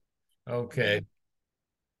Okay.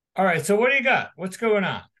 All right. So what do you got? What's going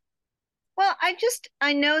on? Well,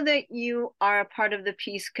 I know that you are a part of the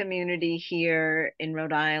peace community here in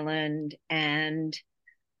Rhode Island, and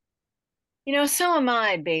so am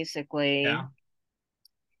I basically, Yeah.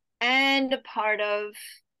 and a part of,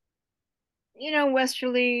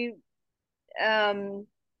 Westerly um,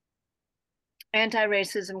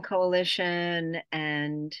 Anti-Racism Coalition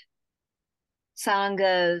and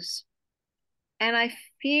Sanghas. And I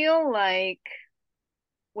feel like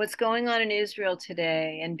what's going on in Israel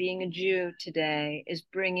today and being a Jew today is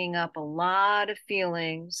bringing up a lot of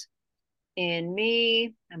feelings in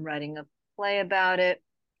me. I'm writing a play about it,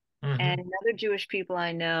 and Hmm. in other Jewish people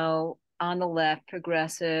I know on the left,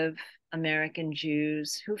 progressive American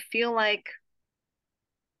Jews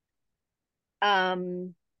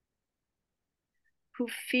um, who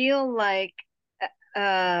feel like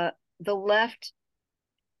uh, the left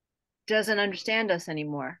doesn't understand us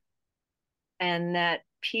anymore, and that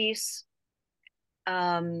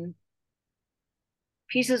um,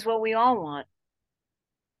 peace is what we all want,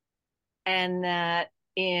 and that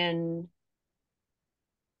in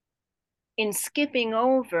skipping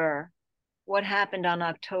over what happened on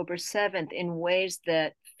October 7th in ways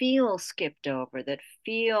that feel skipped over, that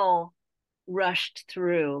feel rushed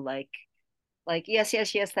through, like yes,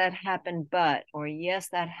 yes, yes, that happened, but, or yes,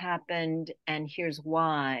 that happened, and here's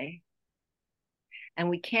why. And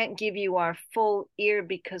we can't give you our full ear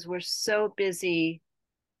because we're so busy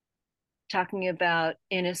talking about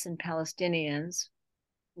innocent Palestinians,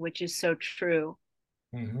 which is so true.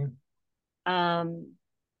 Hmm. Um,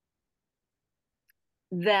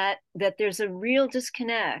 that there's a real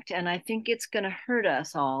disconnect, and I think it's going to hurt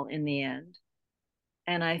us all in the end.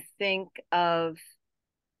 And I think of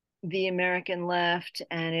the American left,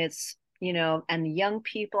 and and the young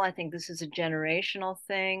people. I think this is a generational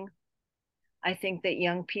thing. I think that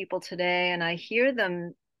young people today, and I hear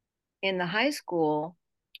them in the high school,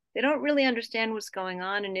 they don't really understand what's going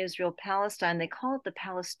on in Israel Palestine. They call it the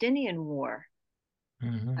Palestinian War.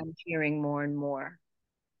 Hmm. I'm hearing more and more.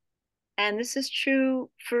 And this is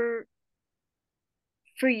true for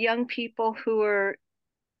young people who are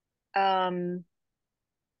um,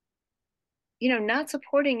 not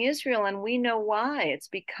supporting Israel. And we know why. It's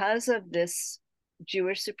because of this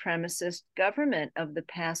Jewish supremacist government of the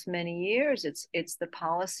past many years. It's the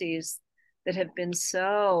policies that have been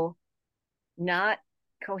so not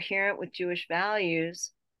coherent with Jewish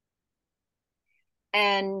values.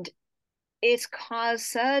 And it's caused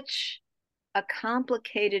such a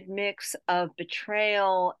complicated mix of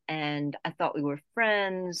betrayal and I thought we were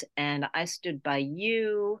friends and I stood by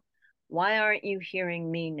you. Why aren't you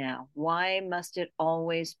hearing me now? Why must it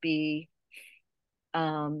always be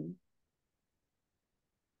um,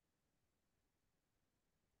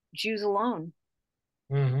 Jews alone?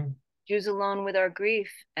 Hmm. Jews alone with our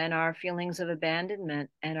grief and our feelings of abandonment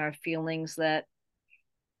and our feelings that,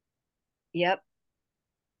 yep,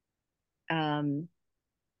 um,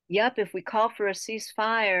 yep, if we call for a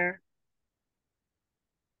ceasefire,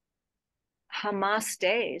 Hamas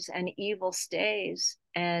stays and evil stays,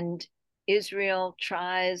 and Israel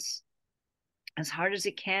tries as hard as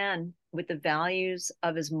it can with the values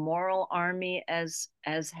of as moral army as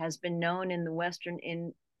has been known in the Western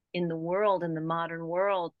in the world, in the modern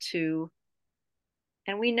world, to,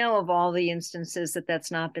 and we know of all the instances that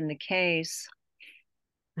that's not been the case,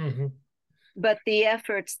 Hmm. but the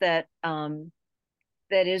efforts that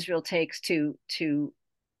Israel takes to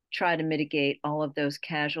try to mitigate all of those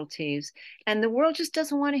casualties. And the world just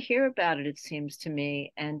doesn't want to hear about it, it seems to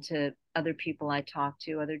me, and to other people I talk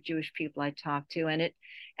to, other Jewish people I talk to.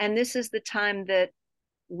 And this is the time that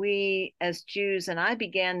we as Jews, and I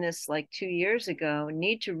began this like 2 years ago,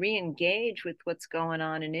 need to re-engage with what's going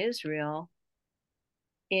on in Israel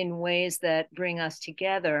in ways that bring us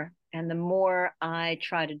together. And the more I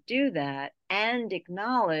try to do that and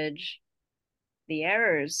acknowledge the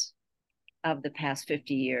errors of the past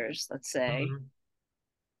 50 years, let's say, Hmm.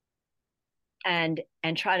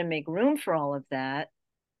 and try to make room for all of that,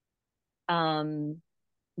 um,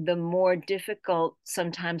 the more difficult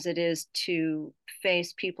sometimes it is to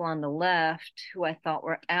face people on the left who I thought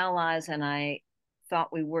were allies and I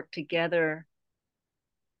thought we worked together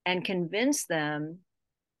and convince them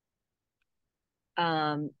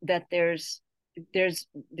that there's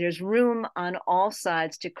room on all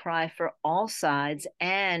sides to cry for all sides,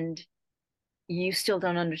 and you still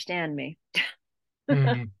don't understand me.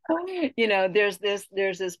 Hmm. There's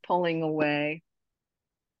this pulling away.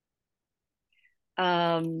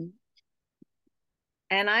 Um,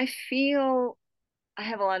 and I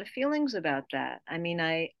have a lot of feelings about that. I mean,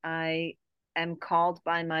 I am called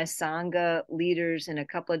by my Sangha leaders in a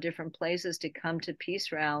couple of different places to come to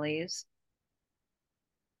peace rallies.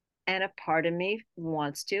 And a part of me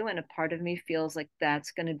wants to, and a part of me feels like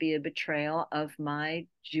that's going to be a betrayal of my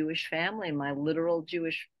Jewish family, my literal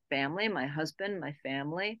Jewish family, my husband, my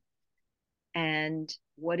family. And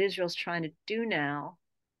what Israel's trying to do now,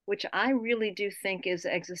 which I really do think is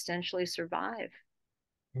existentially survive.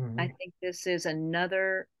 I Mhm. think this is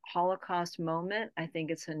another Holocaust moment. I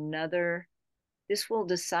think it's another, this will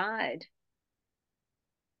decide.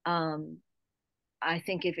 Um, I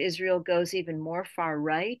think if Israel goes even more far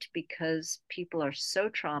right because people are so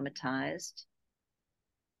traumatized,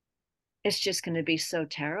 it's just going to be so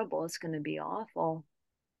terrible. It's going to be awful.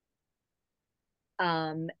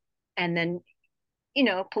 Um, and then,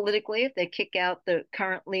 politically, if they kick out the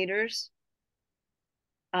current leaders,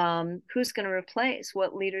 who's going to replace?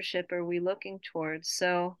 What leadership are we looking towards?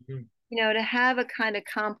 So, to have a kind of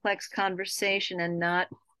complex conversation and not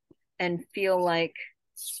and feel like,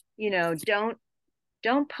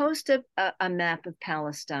 don't post a map of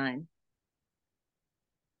Palestine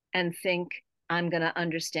and think I'm going to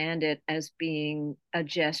understand it as being a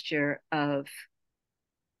gesture of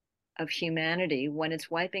humanity when it's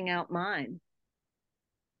wiping out mine.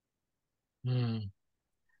 Mm.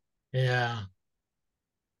 Yeah.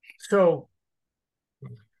 So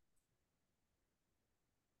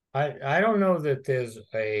I don't know that there's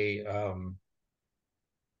a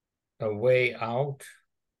way out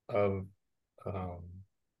of um,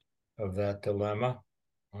 of that dilemma.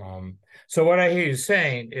 Um, so what I hear you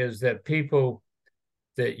saying is that people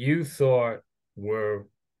that you thought were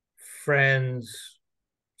friends,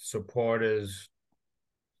 supporters,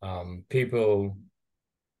 people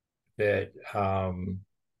that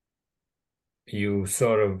you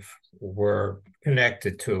sort of were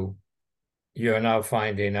connected to, you're now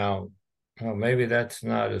finding out, well, maybe that's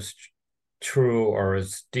not as true or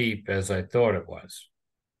as deep as I thought it was.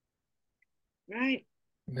 Right.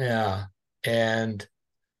 Yeah. And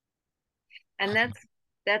And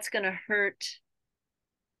that's going to hurt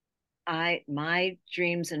I my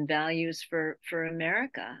dreams and values for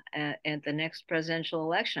America at the next presidential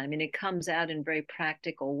election. I mean, it comes out in very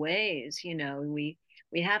practical ways. We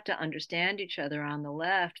have to understand each other on the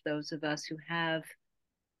left. Those of us who have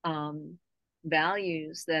um,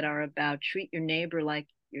 values that are about treat your neighbor like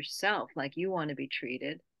yourself, like you want to be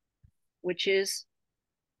treated, which is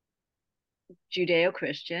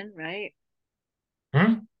Judeo-Christian, right?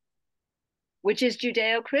 hmm? Which is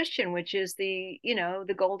Judeo-Christian, which is the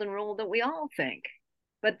golden rule that we all think.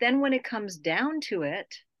 But then when it comes down to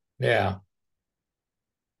it, Yeah,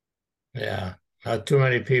 yeah. Not too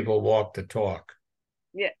many people walk the talk,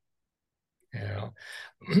 yeah, you know.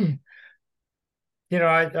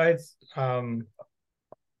 I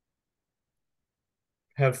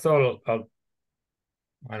have thought of,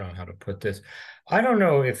 I don't know how to put this. I don't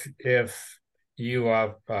know if you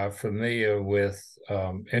are familiar with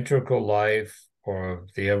integral life or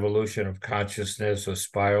the evolution of consciousness or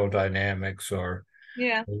spiral dynamics or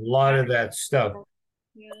yeah, a lot of that stuff.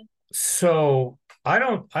 yeah, So I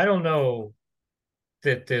don't know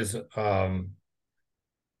that there's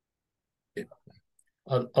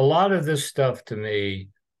a lot of this stuff to me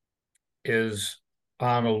is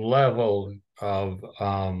on a level of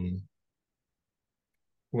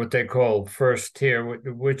what they call first tier,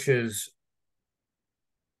 which is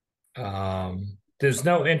there's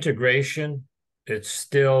no integration. It's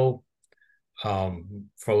still,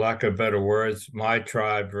 for lack of better words, my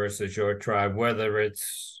tribe versus your tribe, whether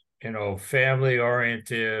it's family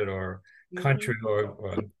oriented or mm-hmm. country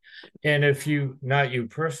or and if you not you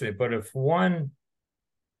personally, but if one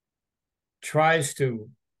tries to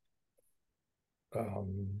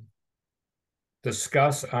um,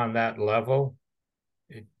 discuss on that level,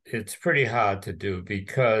 it's pretty hard to do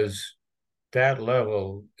because that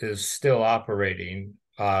level is still operating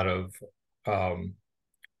out of um,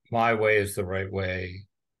 my way is the right way.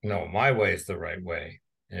 No, my way is the right way.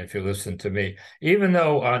 And if you listen to me, even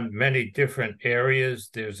though on many different areas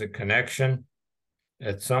there's a connection,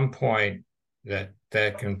 at some point that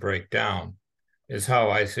can break down, is how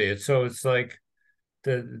I see it. So it's like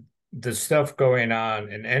the stuff going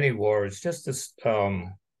on in any war is just a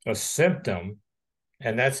symptom,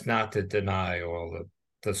 and that's not to deny all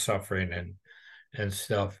the suffering and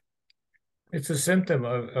stuff. It's a symptom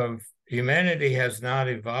of humanity has not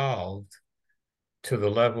evolved to the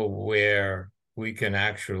level where we can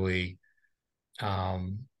actually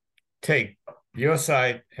um, take your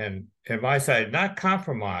side and my side, not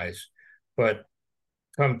compromise, but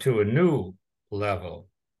come to a new level.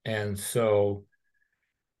 And so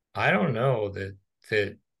I don't know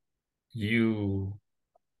that you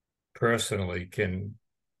personally can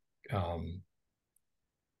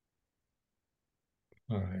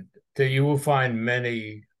all right, that you will find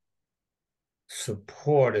many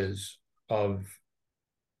supporters of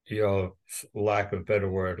your lack of a better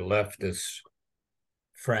word, leftist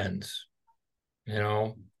friends, you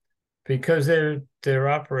know, because they're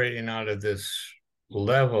operating out of this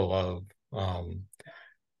level of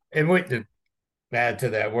and what to add to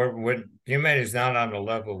that, we're humanity is not on a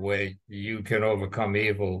level where you can overcome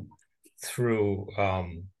evil through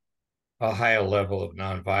a higher level of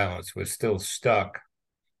nonviolence. We're still stuck,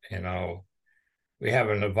 you know. We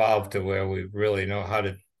haven't evolved to where we really know how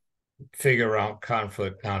to figure out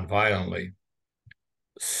conflict nonviolently.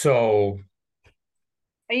 So,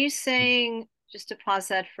 Are you saying, just to pause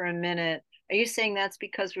that for a minute, are you saying that's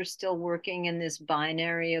because we're still working in this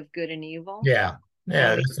binary of good and evil? yeah, And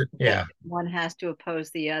yeah, we that's it. think Yeah, one has to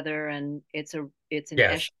oppose the other, and it's an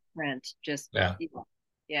yes, echelon, just yeah,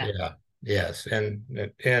 yeah, yeah, yes, yeah,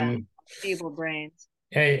 and feeble brains.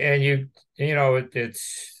 and you know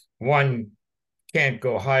it's one can't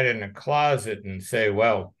go hide in a closet and say,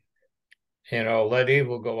 well, you know, let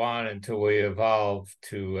evil go on until we evolve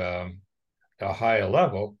to a higher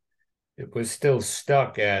level. It was still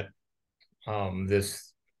stuck at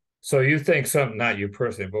this. So you think something, not you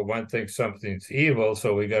personally, but one thinks something's evil,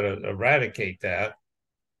 so we got to eradicate that.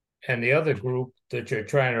 And the other group that you're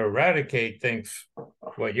trying to eradicate thinks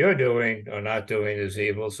what you're doing or not doing is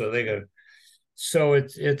evil, so they got. So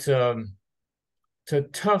it's a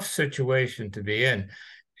tough situation to be in,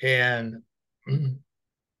 and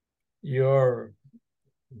you're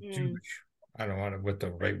Mm. Jewish. I don't know what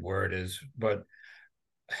the right word is, but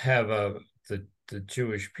have a the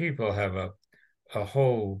Jewish people have a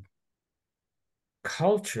whole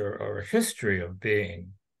culture or a history of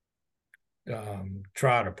being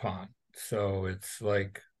trod upon. So it's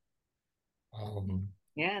like, um,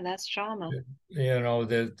 Yeah, that's trauma. you know,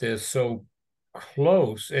 they're so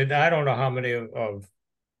close, and I don't know how many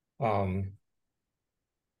um,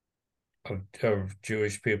 of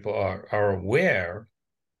Jewish people are aware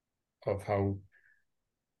of how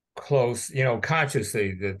close, you know,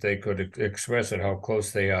 consciously that they could express it, how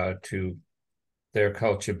close they are to their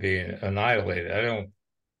culture being annihilated. I don't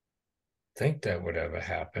think that would ever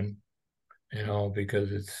happen, you know,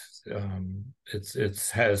 because it's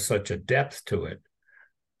has such a depth to it.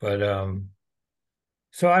 But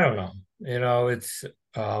so I don't know. You know, it's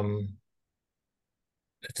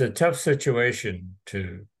a tough situation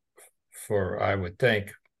to for I would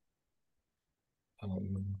think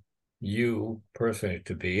um you personally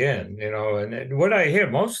to be in, you know, and what I hear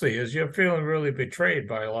mostly is you're feeling really betrayed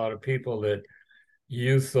by a lot of people that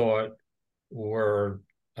you thought were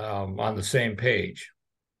on the same page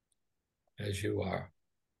as you are.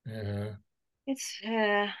 Yeah. It's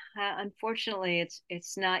unfortunately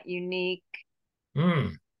it's not unique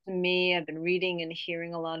Mm, to me. I've been reading and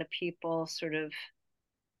hearing a lot of people sort of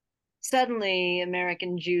suddenly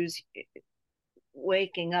American Jews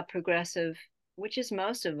waking up progressive, which is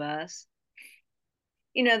most of us.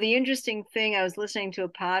 You know, the interesting thing, I was listening to a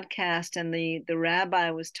podcast and the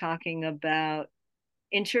rabbi was talking about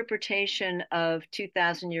interpretation of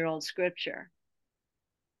 2,000-year-old scripture.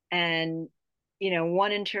 And, you know,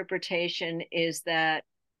 one interpretation is that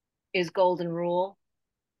is golden rule,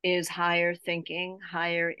 is higher thinking,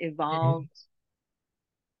 higher mm-hmm, evolved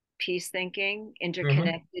peace thinking, mm-hmm,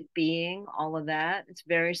 interconnected being, all of that. It's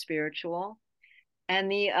very spiritual.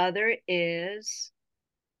 And the other is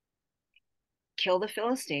kill the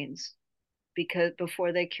Philistines because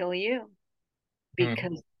before they kill you, mm-hmm,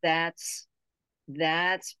 because that's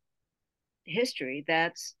history.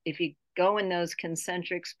 That's if you go in those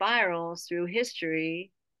concentric spirals through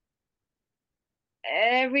history,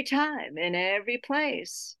 every time in every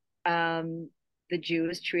place, um, the Jew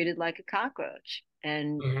is treated like a cockroach,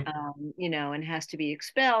 and mm-hmm, you know, and has to be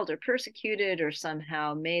expelled or persecuted or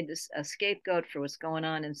somehow made this a scapegoat for what's going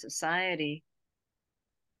on in society.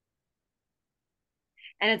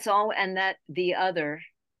 And it's all and that the other,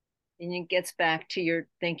 and it gets back to your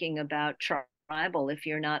thinking about tribal. If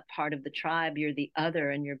you're not part of the tribe, you're the other,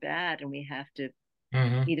 and you're bad, and we have to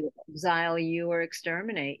mm-hmm, either exile you or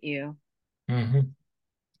exterminate you. mm-hmm.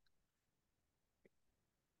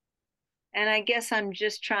 And I guess I'm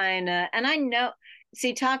just trying to, and I know,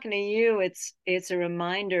 see, talking to you, it's a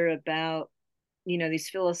reminder about, you know, these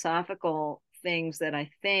philosophical things that I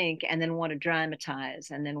think and then want to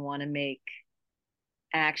dramatize and then want to make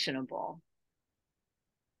actionable,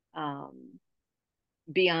 um,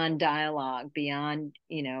 beyond dialogue, beyond,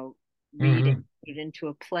 you know, reading Mm-hmm. it into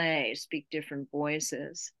a play, speak different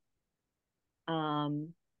voices.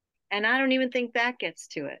 Um, and I don't even think that gets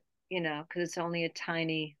to it, you know, because it's only a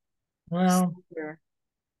tiny. Well,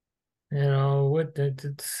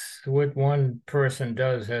 it's what one person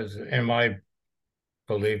does has, in my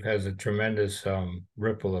belief, has a tremendous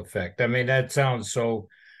ripple effect. I mean, that sounds so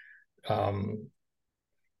um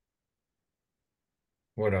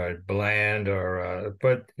what are bland or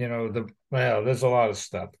but there's a lot of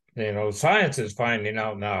stuff. Science is finding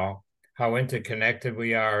out now how interconnected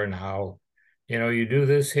we are and how you do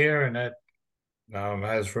this here and that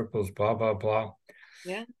has ripples, blah blah blah.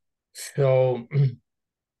 Yeah. So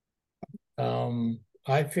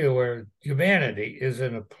I feel where humanity is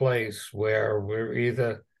in a place where we're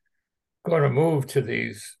either going to move to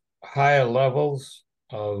these higher levels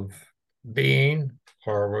of being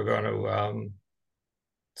or we're going to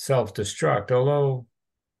self-destruct. Although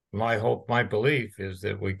my hope, my belief is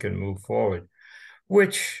that we can move forward,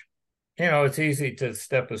 which, it's easy to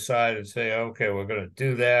step aside and say, okay, we're going to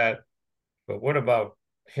do that. But what about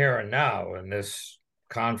here and now in this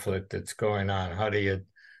conflict that's going on? How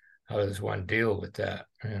does one deal with that?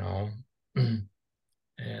 And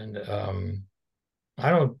I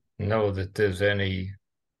don't know that there's any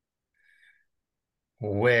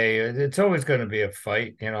way. It's always going to be a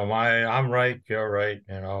fight. I'm right, you're right.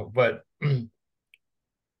 But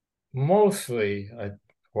mostly,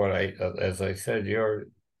 as I said, your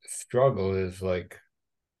struggle is like,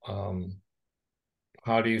 um,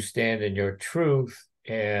 how do you stand in your truth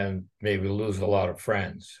and maybe lose a lot of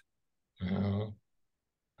friends? You know,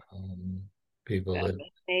 um, people That that,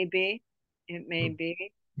 may be. It may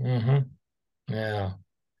be. hmm yeah.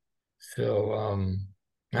 So,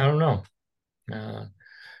 I don't know. Uh,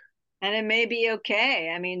 And it may be okay.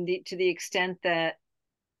 I mean, to the extent that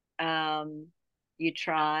um, you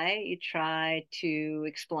try to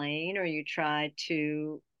explain or you try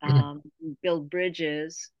to build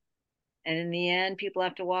bridges, and in the end, people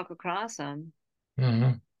have to walk across them.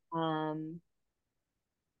 mhm. Um,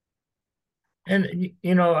 And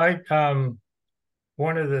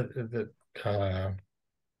one of the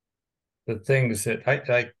things that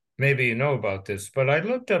I maybe you know about this, but I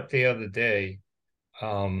looked up the other day,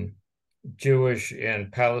 um, Jewish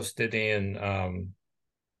and Palestinian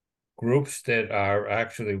groups that are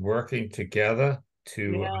actually working together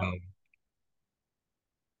yeah,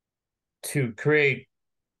 to create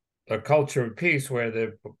a culture of peace where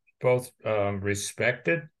they're both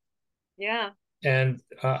respected. yeah. And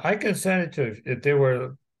I can send it to if they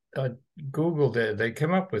were Googled it, they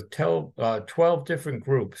came up with 12 different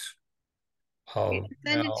groups You of can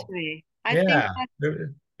send it to me. I think yeah,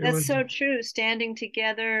 it that's was so true. Standing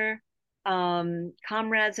together,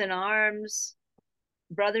 comrades in arms,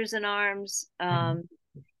 brothers in arms.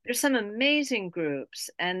 There's some amazing groups,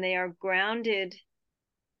 and they are grounded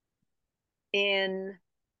in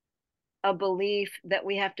a belief that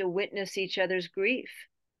we have to witness each other's grief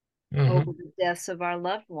over mhm, the deaths of our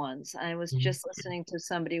loved ones. I was just listening to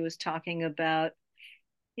somebody who was talking about,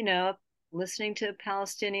 you know, listening to a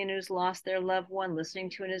Palestinian who's lost their loved one, listening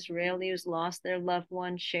to an Israeli who's lost their loved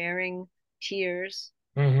one, sharing tears,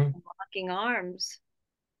 mhm, locking arms,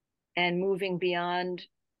 and moving beyond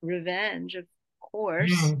revenge, of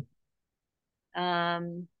course. mhm.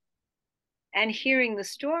 Um, and hearing the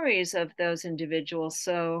stories of those individuals.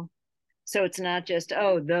 So it's not just,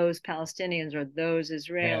 oh, those Palestinians or those Yeah,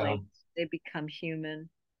 Israelis. They become human.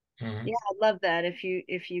 mhm. Yeah, I love that. If you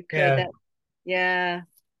could, Yeah, that yeah,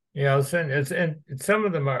 yeah. And some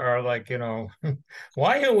of them are like,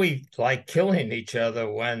 why are we like killing each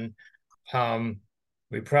other when um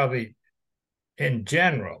we probably in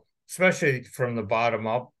general, especially from the bottom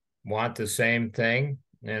up, want the same thing.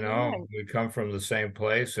 right, We come from the same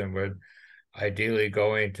place and we're ideally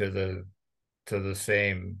going to the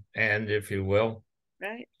same end, if you will.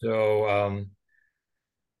 right. So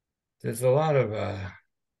there's a lot of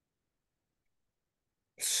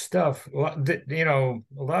stuff, a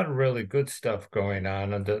lot of really good stuff going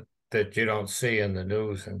on and that you don't see in the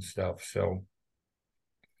news and stuff. So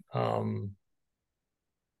um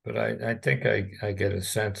but I think I get a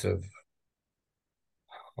sense of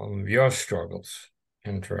your struggles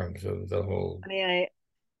in terms of the whole I mean, I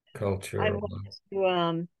culture. went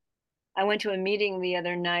to I went to a meeting the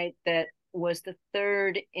other night that was the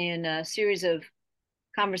third in a series of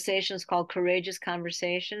conversations called Courageous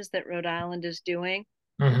Conversations that Rhode Island is doing.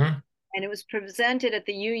 Hmm. And it was presented at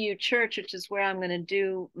the UU Church, which is where I'm going to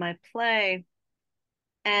do my play.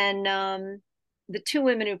 And the two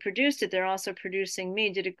women who produced it, they're also producing me,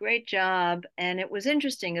 did a great job. And it was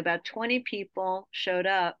interesting. About 20 people showed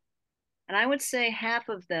up. And I would say half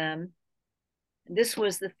of them, this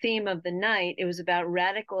was the theme of the night. It was about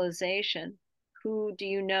radicalization. Who do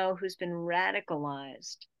you know who's been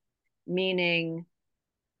radicalized? Meaning,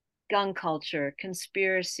 gun culture,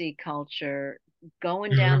 conspiracy culture,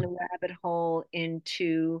 going down the Mhm. rabbit hole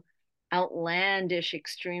into outlandish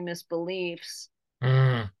extremist beliefs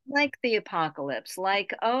Mhm. like the apocalypse,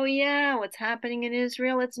 like, oh yeah, what's happening in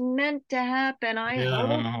Israel, it's meant to happen. I hope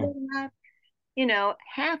Yeah. it happens. You know,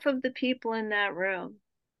 half of the people in that room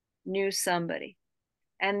knew somebody,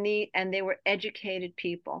 and they were educated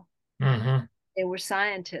people. Mhm. They were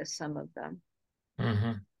scientists, some of them.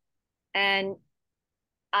 Mhm. And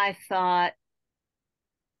I thought,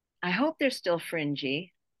 I hope they're still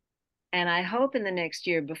fringy. And I hope in the next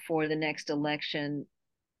year before the next election,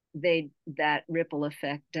 that ripple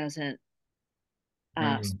effect doesn't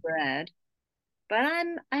Mhm. spread. But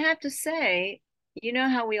I have to say, you know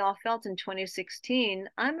how we all felt in 2016.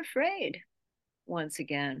 I'm afraid once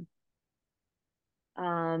again.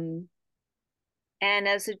 Um, and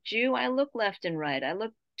as a Jew, I look left and right. I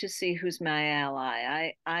look to see who's my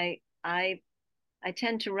ally. I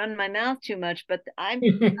tend to run my mouth too much, but I'm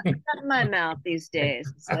shutting my mouth these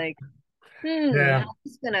days. It's like, Yeah. how's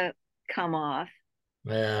this gonna come off?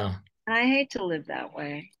 Yeah. And I hate to live that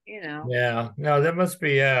way, you know. Yeah. No, that must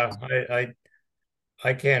be, yeah.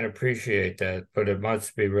 I can't appreciate that, but it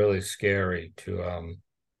must be really scary to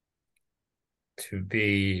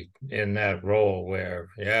be in that role where,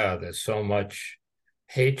 yeah, there's so much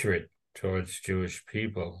hatred towards Jewish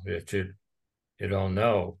people that you don't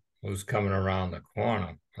know who's coming around the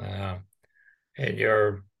corner. And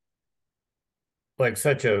you're like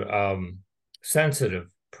such a sensitive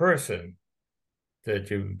person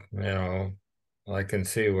that I can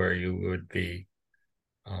see where you would be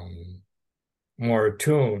um, more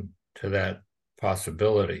attuned to that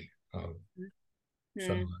possibility of Hmm.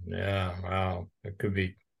 someone. Yeah, wow, it could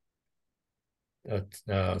be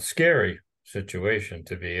a scary situation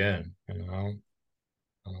to be in, you know.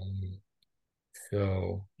 Um,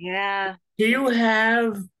 so, Yeah, do you it's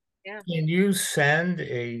have? yeah. Can you send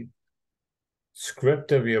a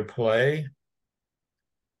script of your play?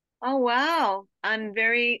 Oh wow. I'm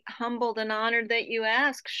very humbled and honored that you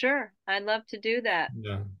asked. Sure, I'd love to do that.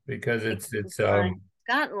 Yeah, because It's fine. It's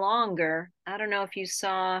gotten longer. I don't know if you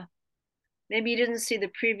saw, maybe you didn't see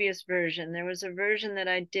the previous version. There was a version that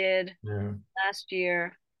I did yeah. last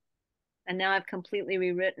year, and now I've completely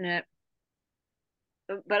rewritten it.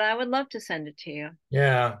 But I would love to send it to you.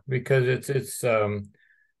 Yeah, because it's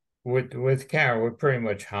with Karen, we're pretty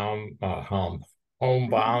much Mhm.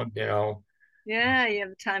 homebound, you know. Yeah, you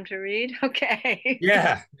have time to read? Okay.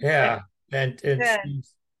 Yeah, yeah. And Good.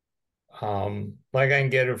 she's like I can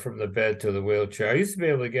get her from the bed to the wheelchair. I used to be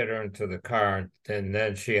able to get her into the car, and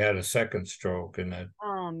then she had a second stroke, and that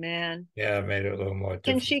Oh man. yeah made it a little more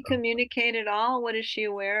Can she difficult. communicate at all? What is she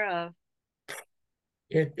aware of?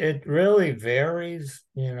 It really varies,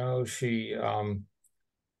 you know. She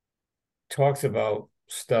talks about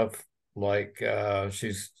stuff like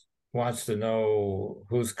she's wants to know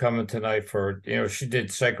who's coming tonight for, she did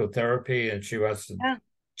psychotherapy and she wants to Yeah,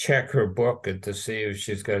 check her book and to see if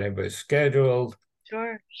she's got anybody scheduled,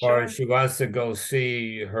 sure, or sure. she wants to go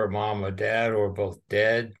see her mom or dad or both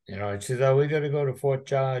dead, and she says, oh, we got to go to Fort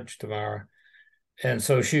George tomorrow. And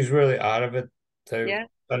so she's really out of it. So Yeah.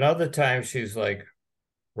 another time she's like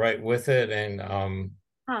right with it and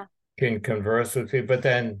Huh. can converse with people, but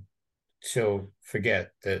then she'll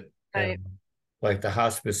forget that, Right. like the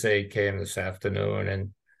hospice aide came this afternoon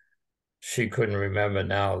and she couldn't remember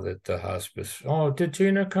now that the hospice, oh, did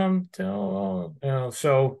Gina come to,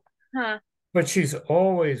 so, Huh. but she's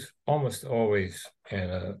always, almost always in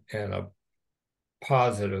a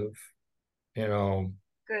positive, you know,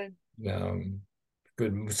 Good. um,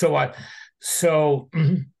 good. So,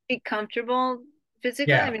 Be comfortable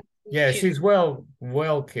physically? I yeah, mean, yeah, she's she's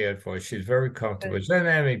well cared for. She's very comfortable. good. She doesn't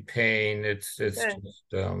have any pain. It's Good. just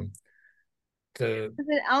the Was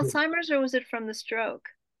it Alzheimer's or was it from the stroke?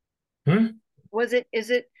 hmm? Is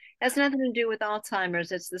it, has nothing to do with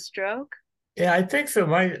Alzheimer's, it's the stroke? Yeah, I think so.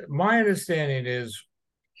 My understanding is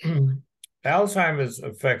Alzheimer's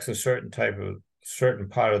affects a certain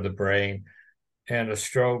part of the brain, and a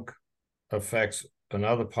stroke affects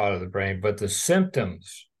another part of the brain, but the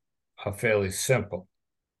symptoms are fairly simple,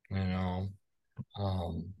 you know.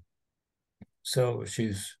 Um, so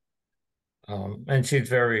and she's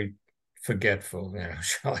very forgetful,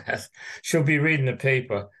 she'll be reading the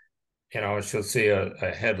paper, she'll see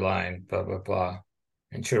a headline, blah, blah, blah,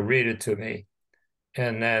 and she'll read it to me.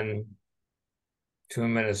 And then 2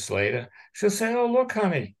 minutes later, she'll say, "Oh, look,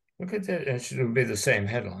 honey, look at that," and it'll be the same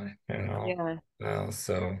headline, you know. Yeah.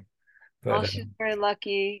 So, Well, but she's very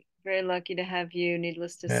lucky to have you,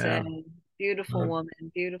 needless to say. yeah, Beautiful uh,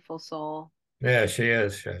 woman, beautiful soul. yeah, she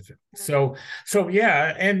is. So,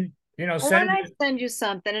 yeah, and Well, why send don't I it. send you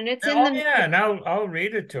something? And it's in Oh yeah, and I'll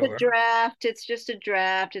read it to the her. draft. It's just a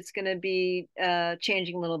draft. It's going to be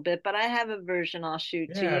changing a little bit, but I have a version I'll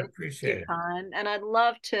shoot to Yeah, I you. Take appreciate it. time, and I'd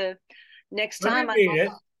love to next Let me time I'd read love it.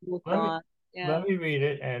 to your Let me thought. Yeah, let me read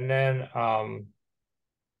it, and then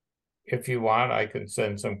if you want, I can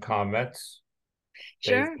send some comments based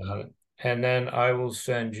sure. on it, and then I will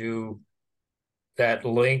send you that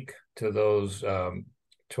link to those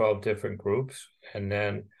 12 different groups, and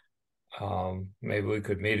then maybe we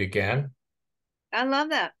could meet again. I love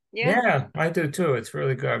that. Yeah. Yeah, I do too. It's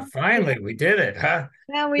really good. Finally, we did it, huh?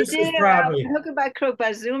 Yeah, we This did is it. probably, Hook or by crook,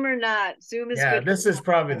 by Zoom or not. Zoom is yeah, good for this is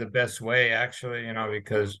probably travel. the best way, actually, Let's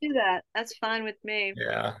because do that. That's fine with me.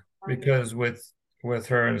 yeah, Fine with because with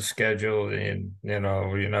her and schedule, and you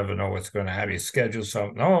never know what's going to happen. You schedule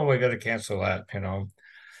something. Oh, we got to cancel that,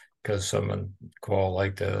 because someone called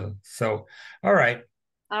like the. So, all right.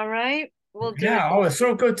 All right. We'll do it Yeah. Oh, that it's way.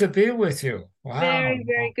 so good to be with you. Wow. Very,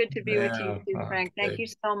 very good to be with you Yeah. too, Frank. Thank Okay. you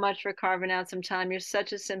so much for carving out some time. You're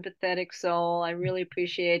such a sympathetic soul. I really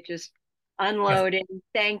appreciate just unloading.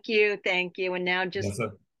 Thank you. Thank you. And now Yes,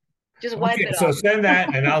 sir. just wipe Okay. it So off. send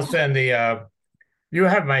that, and I'll send the. You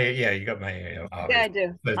have my. Yeah, you got my. Yeah, I Obviously.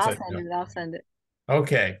 do. That's I'll it. send Yeah. it. I'll send it.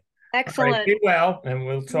 Okay. All right. Excellent. Be well, and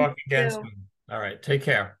we'll You talk again too. soon. All right. Take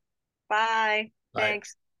care. Bye. Bye.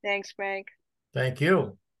 Thanks. Thanks, Frank. Thank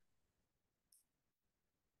you.